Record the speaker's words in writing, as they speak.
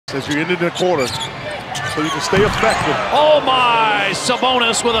As you end in the quarter, so you can stay effective. Oh my!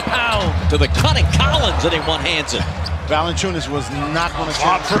 Sabonis with a pound. To the cutting Collins, and he one-hands it. Valanciunas was not going to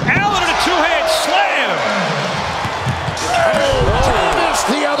Shot for Allen and a two-hand slam. Thomas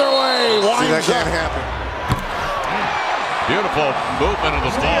the other way. See, that can't happen. Beautiful movement of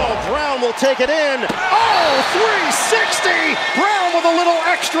the ball. Brown will take it in. Oh, 360. Brown with a little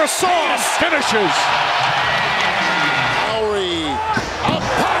extra sauce. Finishes. Lowry.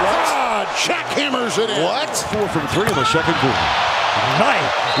 Jackhammers it in. What? 4 from 3 in the second quarter. Nice.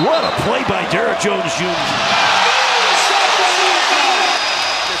 What a play by Derrick Jones Jr.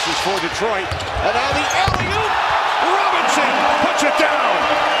 This is for Detroit. And now the alley-oop. Robinson puts it down.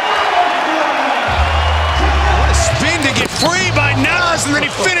 What a spin to get free by Nas, and then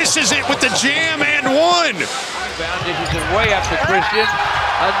he finishes it with the jam and one. Rebound dishes it way up to Christian.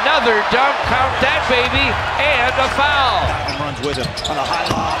 Another dunk, count that baby, and a foul. Runs with him on a high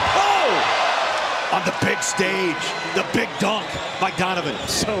lob. On the big stage, the big dunk by Donovan.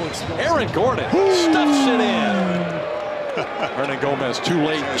 So explosive. Aaron Gordon stuffs it in. Hernan Gomez too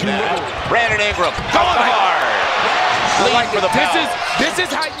late, too little. Brandon Ingram going hard. Lead for the foul. This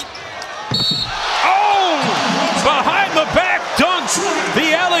is how you... Oh! Behind the back dunks.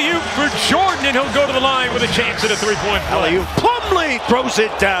 The alley-oop for Jordan, and he'll go to the line with a chance at a three-point play. Alley-oop. Plumlee throws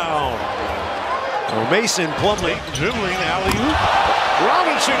it down. Oh, Mason Plumlee dribbling the alley-oop.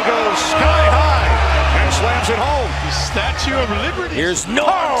 Robinson goes sky high and slams it home. The Statue of Liberty. Here's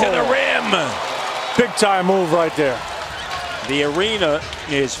Norton to the rim. Big time move right there. The arena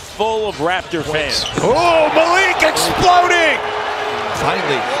is full of Raptor fans. Oh, Malik exploding!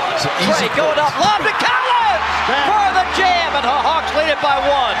 Finally, it's an easy Going up, lob to Collins for the jam, and the Hawks lead it by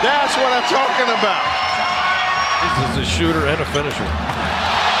one. That's what I'm talking about. This is a shooter and a finisher.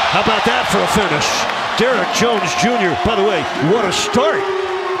 How about that for a finish? Derrick Jones Jr., by the way, what a start,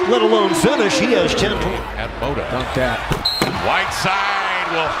 let alone finish. He has 10 points. At Moda. Dunk that.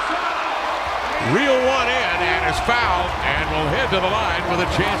 Whiteside will reel one in and is fouled and will head to the line with a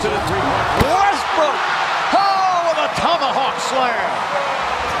chance at a three-point. Westbrook. Oh, with a tomahawk slam.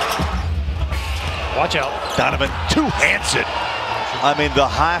 Watch out. Donovan two-hands it. I mean, the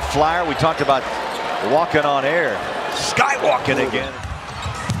high flyer, we talked about walking on air. Skywalking again.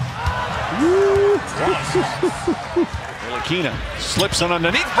 Ntilikina slips on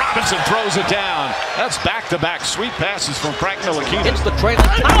underneath. Robinson throws it down. That's back-to-back sweet passes from Frank Ntilikina. Hits the trailer.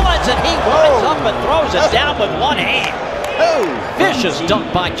 Collins, and he winds up and throws it down with one hand. Oh, vicious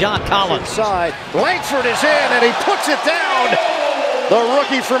dunk by John Collins. Inside. Langford is in, and he puts it down. The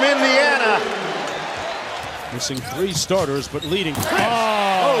rookie from Indiana. Missing 3 starters, but leading.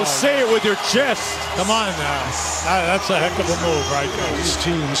 Oh, say it with your chest. Come on now. That's a heck of a move right there. These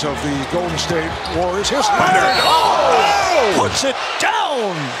teams of the Golden State Warriors. Here's Leonard. Oh! Puts it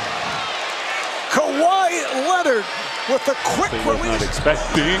down. Kawhi Leonard with a quick release. Not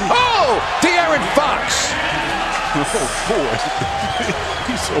expecting. Oh! De'Aaron Fox. Oh, boy.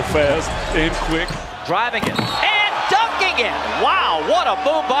 He's so fast and quick. Driving it and dunking it. Wow, what a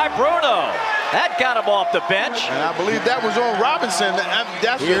move by Bruno. That got him off the bench. And I believe that was on Robinson.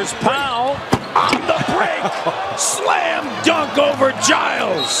 Here's Powell on the break. Slam dunk over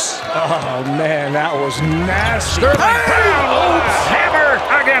Giles. Oh, man, that was nasty. Brown hammer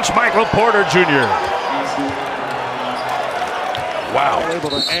against Michael Porter Jr. Wow.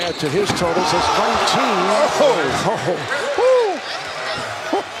 Able to add to his totals as 19.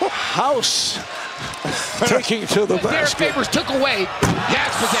 House taking to the basket. Derrick Favors took away.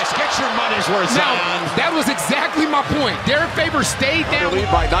 That's possession. Get your money's worth. Now, that was exactly my point. Derrick Favors stayed down. Lead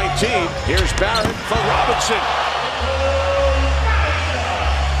by 19. Here's Barrett for Robinson.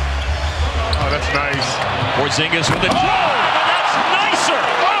 Oh, that's nice. Porzingis with a that's nicer.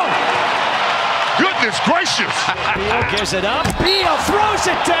 Oh! Goodness gracious. Beal gives it up. Beal throws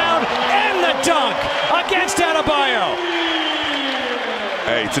it down, and the dunk against Adebayo.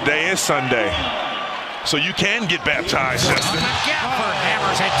 Hey, today is Sunday, so you can get baptized.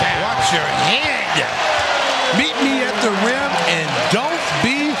 Hammers it down. Watch your hand. Meet me at the rim and don't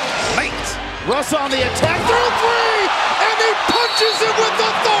be late. Russ on the attack through 3, and he punches it with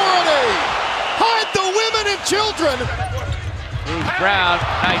authority. Hide the women and children. Brown,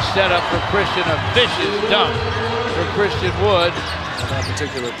 nice setup for Christian. A vicious dunk for Christian Wood. That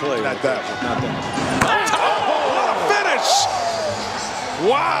particular play. Not that one. Not that one. Oh, what a finish!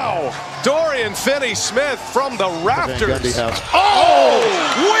 Wow! Dorian Finney-Smith from the Raptors. Oh!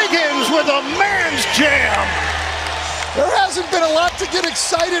 Wiggins with a man's jam. There hasn't been a lot to get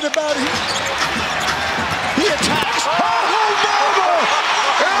excited about. He attacks.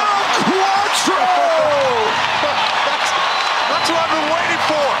 That's what I've been waiting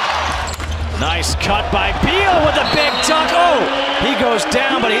for. Nice cut by Beal with a big dunk. Oh, he goes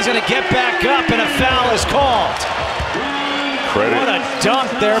down, but he's going to get back up, and a foul is called. Credit. What a dunk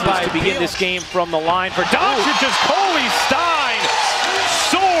there by To begin this game from the line for Doncic as Coley Stein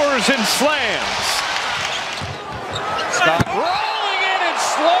soars and slams. Scott rolling in and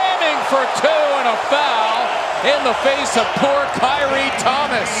slamming for two and a foul in the face of poor Kyrie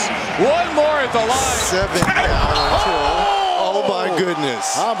Thomas. One more at the line. 7 down until. Oh my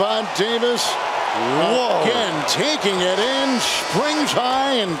goodness. How about Davis? Whoa. Again, taking it in, springs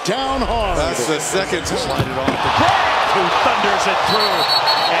high and down hard. That's the second time. Slide it off the ground, who thunders it through.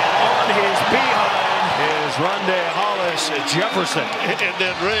 And on his behind is Rondae Hollis Jefferson. And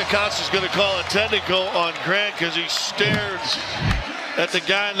then Ray Acosta's going to call a technical on Grant because he stares at the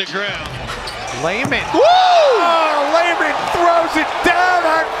guy on the ground. Layman. Woo! Oh, Layman throws it down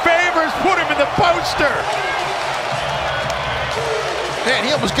on Favors, put him in the poster. Man,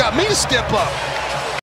 he almost got me to step up.